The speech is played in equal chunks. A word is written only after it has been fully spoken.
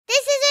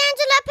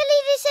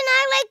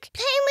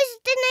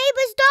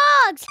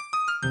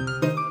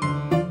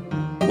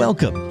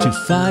Welcome to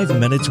 5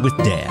 Minutes with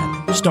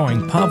Dad,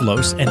 starring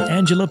Pavlos and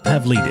Angela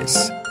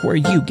Pavlidis, where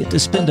you get to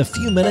spend a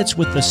few minutes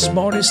with the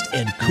smartest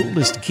and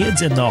coolest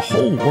kids in the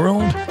whole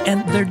world,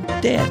 and their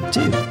dad,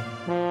 too.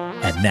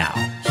 And now,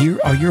 here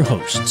are your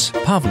hosts,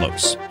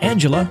 Pavlos,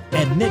 Angela,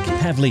 and Nick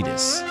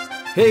Pavlidis.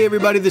 Hey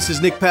everybody, this is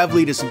Nick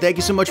Pavlidis, and thank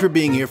you so much for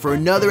being here for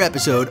another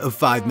episode of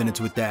 5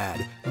 Minutes with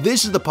Dad.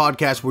 This is the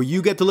podcast where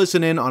you get to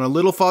listen in on a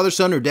little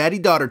father-son or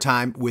daddy-daughter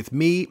time with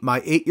me,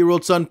 my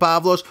 8-year-old son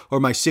Pavlos, or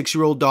my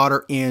 6-year-old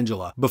daughter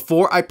Angela.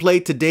 Before I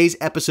play today's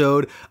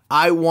episode,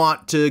 I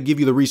want to give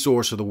you the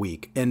resource of the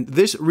week. And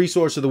this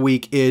resource of the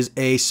week is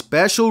a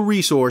special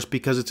resource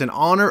because it's in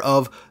honor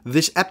of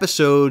this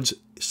episode's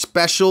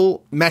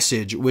special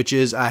message, which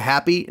is a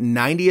happy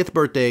 90th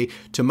birthday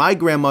to my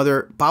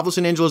grandmother, Pavlos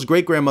and Angela's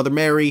great-grandmother,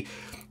 Mary,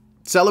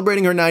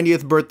 celebrating her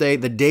 90th birthday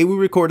the day we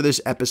recorded this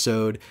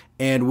episode,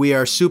 and we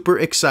are super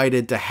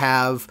excited to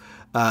have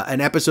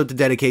an episode to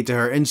dedicate to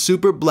her, and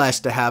super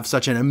blessed to have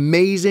such an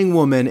amazing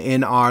woman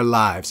in our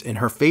lives. And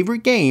her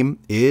favorite game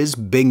is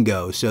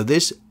bingo. So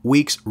this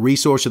week's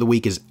resource of the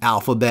week is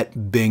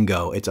Alphabet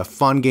Bingo. It's a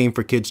fun game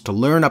for kids to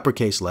learn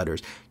uppercase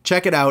letters.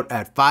 Check it out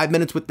at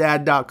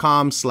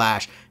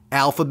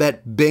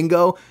 5minuteswithdad.com/Alphabet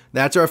Bingo.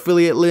 That's our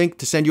affiliate link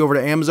to send you over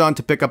to Amazon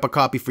to pick up a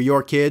copy for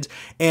your kids.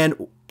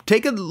 And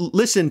take a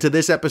listen to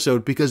this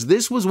episode, because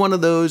this was one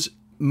of those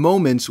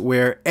moments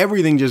where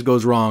everything just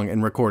goes wrong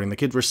in recording. The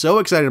kids were so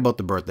excited about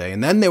the birthday,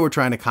 and then they were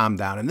trying to calm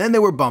down, and then they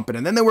were bumping,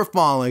 and then they were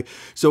falling.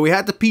 So we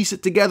had to piece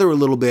it together a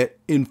little bit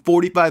in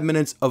 45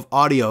 minutes of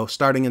audio,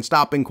 starting and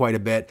stopping quite a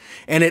bit.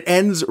 And it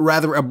ends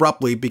rather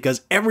abruptly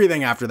because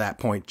everything after that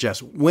point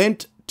just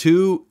went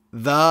to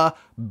the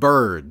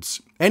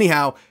birds.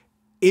 Anyhow,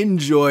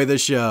 enjoy the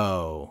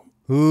show.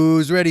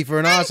 Who's ready for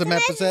an awesome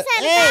episode?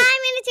 Hey!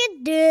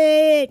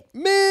 Dude.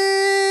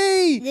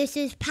 Me! This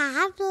is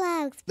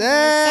Pavlos.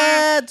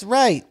 That's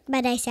right.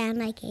 But I sound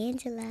like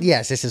Angela.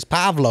 Yes, this is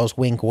Pavlos,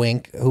 wink,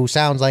 wink, who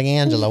sounds like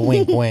Angela,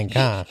 wink, wink,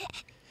 huh?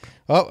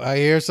 Oh, I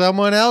hear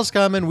someone else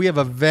coming. We have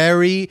a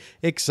very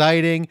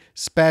exciting,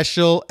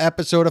 special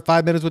episode of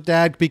 5 Minutes with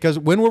Dad, because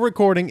when we're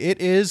recording, it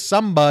is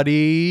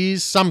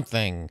somebody's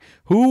something.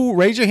 Who?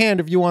 Raise your hand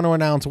if you want to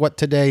announce what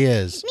today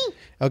is. Me.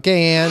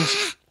 Okay,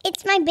 Ange.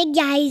 It's my big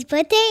guy's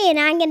birthday, and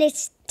I'm going to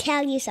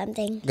tell you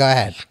something. Go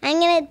ahead. I'm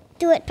going to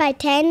do it by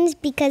tens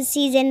because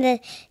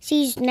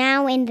she's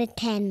now in the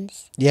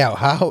tens. Yeah,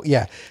 how?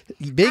 Yeah.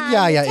 Big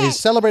Yaya is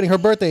celebrating her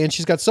birthday, and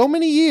she's got so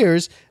many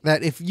years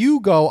that if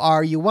you go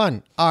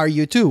RU1,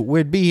 RU2,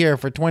 we'd be here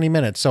for 20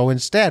 minutes. So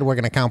instead, we're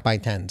going to count by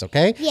tens,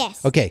 okay?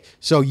 Yes. Okay,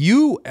 so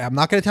I'm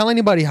not going to tell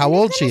anybody how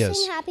old she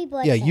is. Sing happy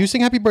birthday. Yeah, you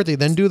sing happy birthday,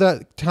 then do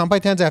the count by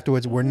tens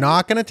afterwards. We're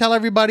not going to tell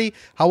everybody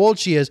how old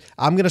she is.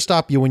 I'm going to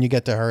stop you when you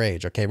get to her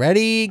age, okay?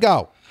 Ready?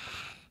 Go.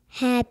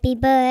 Happy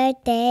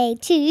birthday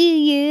to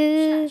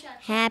you.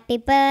 Happy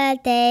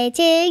birthday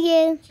to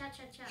you.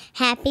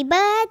 Happy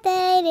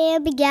birthday, dear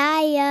Big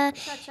Yaya.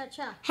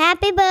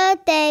 Happy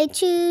birthday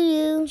to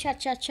you.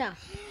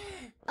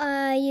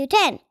 Are you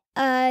 10?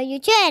 Are you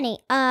 20?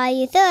 Are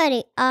you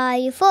 30? Are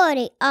you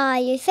 40? Are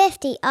you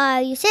 50?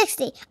 Are you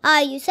 60?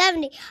 Are you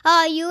 70?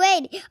 Are you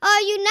 80?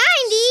 Are you 90?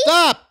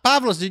 Stop!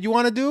 Pavlos, did you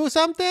want to do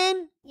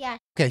something? Yeah.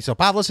 Okay, so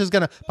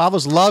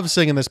Pavlos loves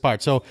singing this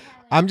part. So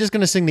I'm just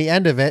going to sing the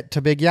end of it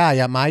to Big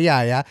Yaya, my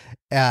Yaya.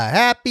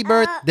 Happy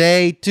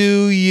birthday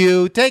to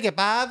you. Take it,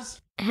 Pavs.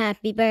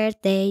 Happy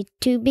birthday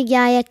to Big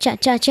Yaya,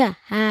 cha-cha-cha.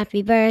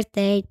 Happy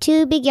birthday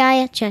to Big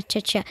Yaya,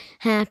 cha-cha-cha.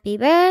 Happy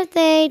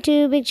birthday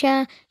to Big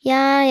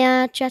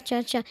Yaya,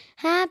 cha-cha-cha.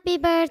 Happy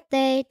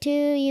birthday to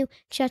you,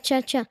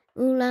 cha-cha-cha.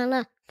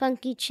 Ooh-la-la,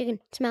 funky chicken,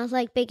 smells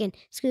like bacon.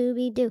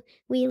 Scooby-Doo,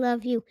 we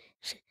love you.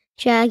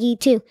 Shaggy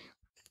too.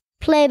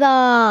 Play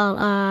ball.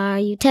 Are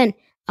you 10?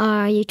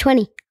 Are you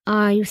 20?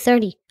 Are you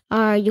 30?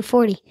 Are you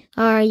 40?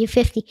 Are you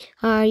 50?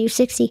 Are you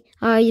 60?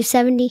 Are you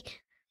 70?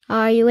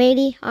 Are you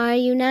 80? Are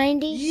you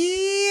 90?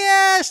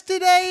 Yes,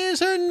 today is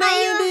her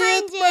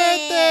 90th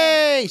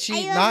birthday.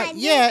 She's not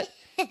yet.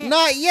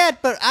 Not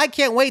yet, but I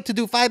can't wait to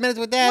do 5 Minutes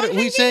with Dad.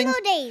 We sing.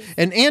 Days.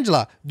 And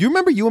Angela, do you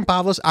remember you and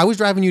Pavlos? I was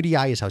driving you to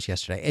Yaya's house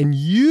yesterday, and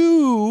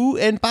you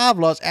and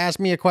Pavlos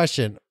asked me a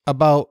question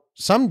about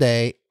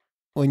someday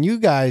when you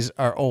guys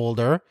are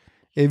older,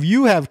 if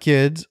you have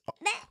kids,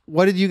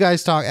 what did you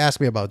guys ask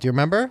me about? Do you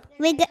remember?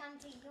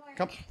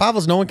 Come,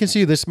 Pavlos, no one can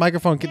see you. This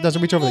microphone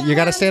doesn't reach over there. You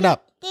got to stand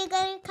up. They're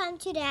going to come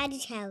to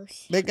Daddy's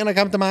house. They're going to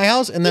come to my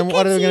house, and then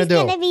what are they going to do?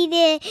 He's going to be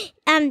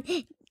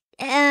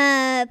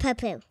the,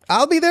 Papu.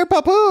 I'll be there,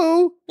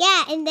 Papu.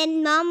 Yeah, and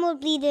then Mom will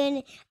be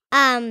the,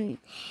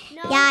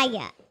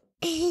 Yaya.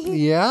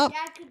 Yeah.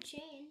 Dad could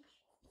change.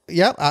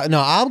 Yep.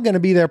 No, I'm going to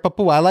be there,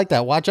 Papu. I like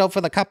that. Watch out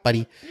for the cup, buddy.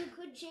 You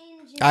could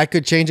change. I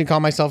could change and call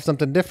myself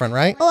something different,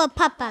 right? Or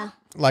Papa.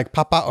 Like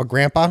Papa or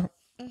Grandpa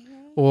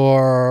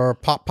or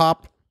Pop.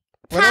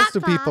 What else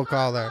do people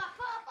call her?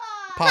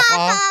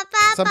 Papa.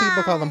 Some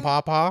people call them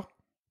Papa.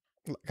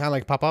 Kind of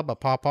like Papa,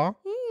 but Papa.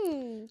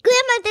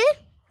 Grandmother.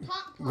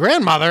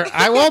 Grandmother?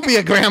 I won't be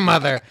a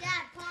grandmother. Dad,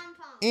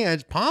 Pom-Pom.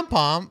 And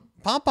Pom-Pom.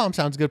 Pom-Pom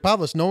sounds good.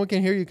 Pavlos, no one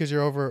can hear you because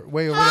you're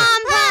way over there.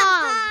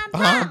 Pom-Pom.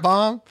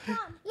 Pom-Pom.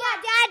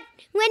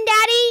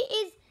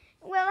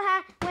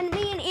 when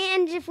me and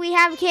Ange, if we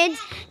have kids,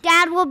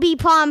 Dad will be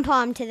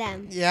pom-pom to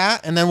them. Yeah,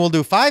 and then we'll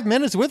do 5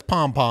 minutes with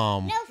Pom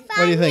Pom. No,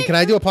 What do you think? Can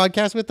I do a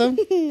podcast with them?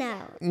 No.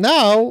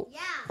 No. Yeah.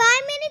 5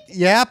 minutes.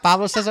 Yeah,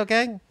 Pablo says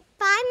okay. 5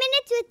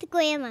 minutes with the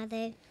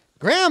grandmother.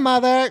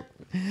 Grandmother.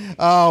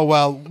 Oh,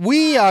 well,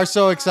 we are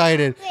so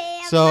excited.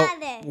 So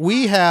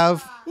we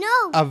have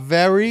a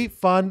very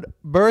fun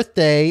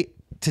birthday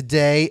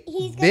today.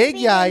 Big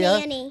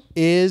Yaya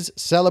is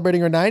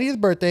celebrating her 90th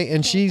birthday,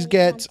 and she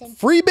gets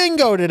free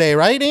bingo today,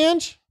 right,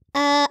 Ange?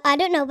 I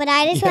don't know, but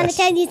I just want to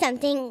tell you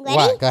something. Ready?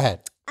 What? Go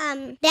ahead.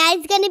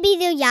 Dad's going to be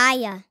the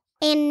Yaya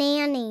and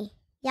Nanny.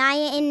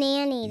 Yaya and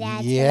Nanny,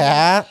 Dad's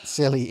Yeah,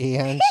 silly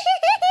Ange.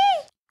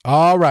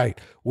 All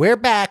right, we're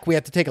back. We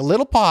have to take a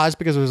little pause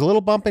because there was a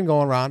little bumping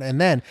going around, and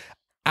then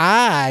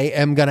I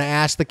am going to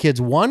ask the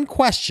kids one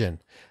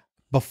question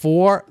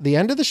before the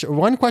end of the show,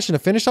 one question to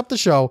finish up the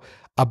show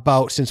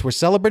about, since we're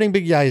celebrating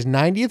Big Yaya's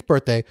 90th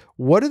birthday,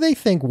 what do they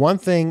think one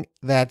thing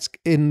that's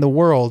in the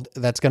world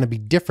that's going to be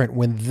different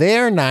when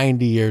they're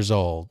 90 years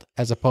old,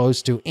 as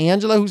opposed to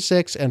Angela, who's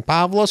 6, and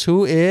Pavlos,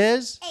 who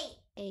is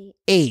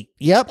 8.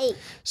 Yep. 8.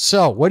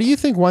 So what do you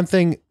think one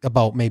thing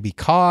about maybe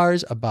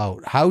cars,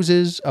 about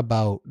houses,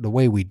 about the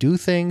way we do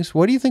things?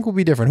 What do you think will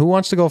be different? Who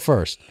wants to go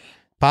first?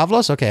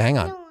 Pavlos? Okay, hang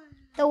on.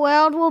 The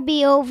world will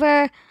be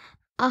over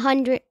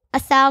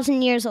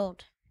 1,000 years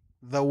old.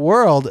 The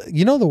world,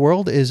 the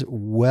world is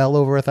well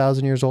over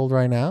 1,000 years old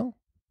right now.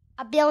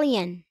 1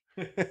 billion.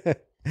 A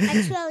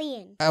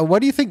trillion. What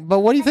do you think? But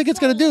what do you think it's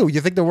going to do?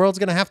 You think the world's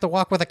going to have to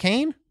walk with a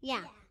cane?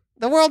 Yeah.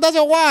 The world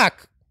doesn't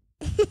walk.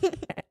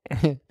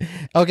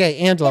 Okay,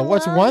 Angela,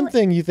 what's one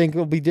thing you think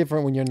will be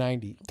different when you're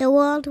 90? The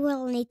world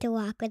will need to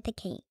walk with a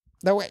cane.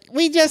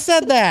 We just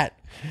said that.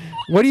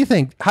 What do you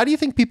think? How do you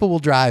think people will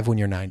drive when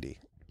you're 90?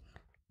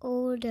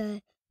 Older.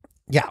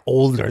 Yeah,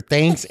 older.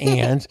 Thanks,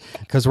 Ange.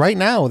 Because right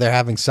now they're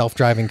having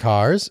self-driving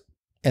cars,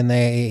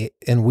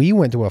 and we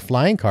went to a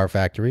flying car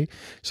factory.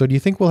 So do you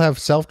think we'll have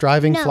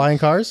self-driving flying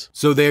cars?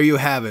 So there you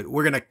have it.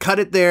 We're going to cut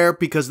it there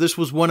because this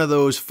was one of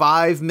those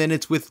 5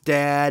 minutes with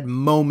Dad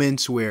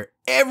moments where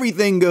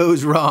everything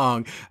goes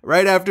wrong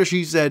right after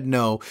she said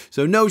no.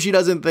 So no, she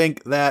doesn't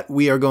think that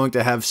we are going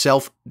to have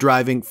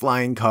self-driving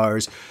flying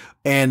cars.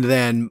 And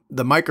then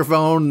the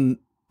microphone,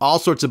 all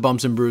sorts of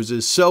bumps and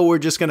bruises. So we're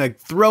just going to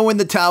throw in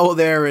the towel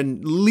there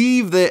and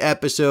leave the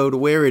episode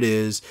where it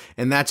is.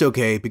 And that's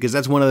okay, because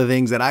that's one of the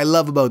things that I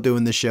love about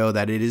doing the show,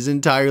 that it is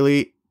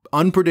entirely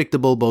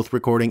unpredictable, both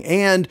recording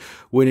and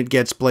when it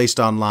gets placed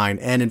online.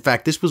 And in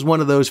fact, this was one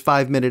of those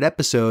 5-minute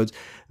episodes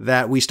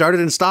that we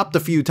started and stopped a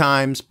few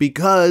times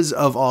because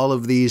of all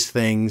of these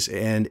things,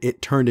 and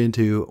it turned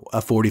into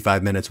a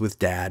 45 minutes with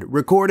Dad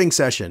recording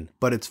session.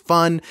 But it's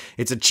fun.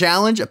 It's a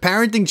challenge, a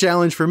parenting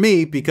challenge for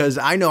me, because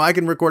I know I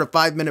can record a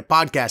 5-minute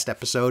podcast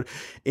episode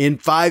in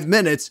 5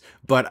 minutes.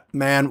 But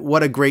man,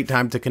 what a great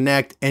time to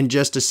connect and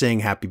just to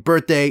sing happy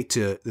birthday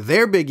to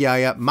their Big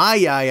Yaya, my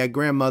Yaya,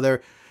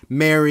 grandmother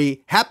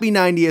Mary. Happy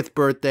 90th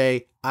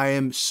birthday. I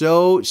am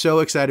so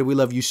excited. We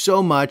love you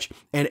so much.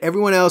 And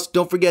everyone else,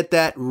 don't forget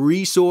that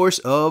resource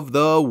of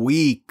the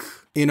week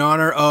in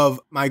honor of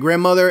my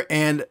grandmother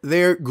and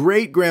their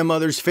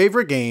great-grandmother's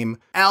favorite game,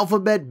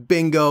 Alphabet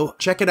Bingo.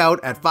 Check it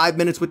out at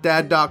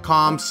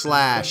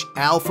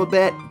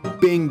 5minuteswithdad.com/alphabet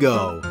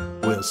bingo.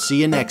 We'll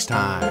see you next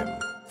time.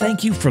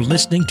 Thank you for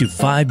listening to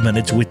 5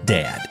 Minutes with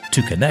Dad.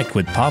 To connect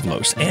with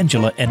Pavlos,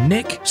 Angela, and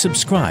Nick,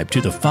 subscribe to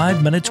the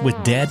 5 Minutes with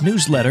Dad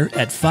newsletter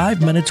at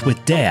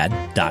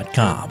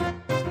 5minuteswithdad.com.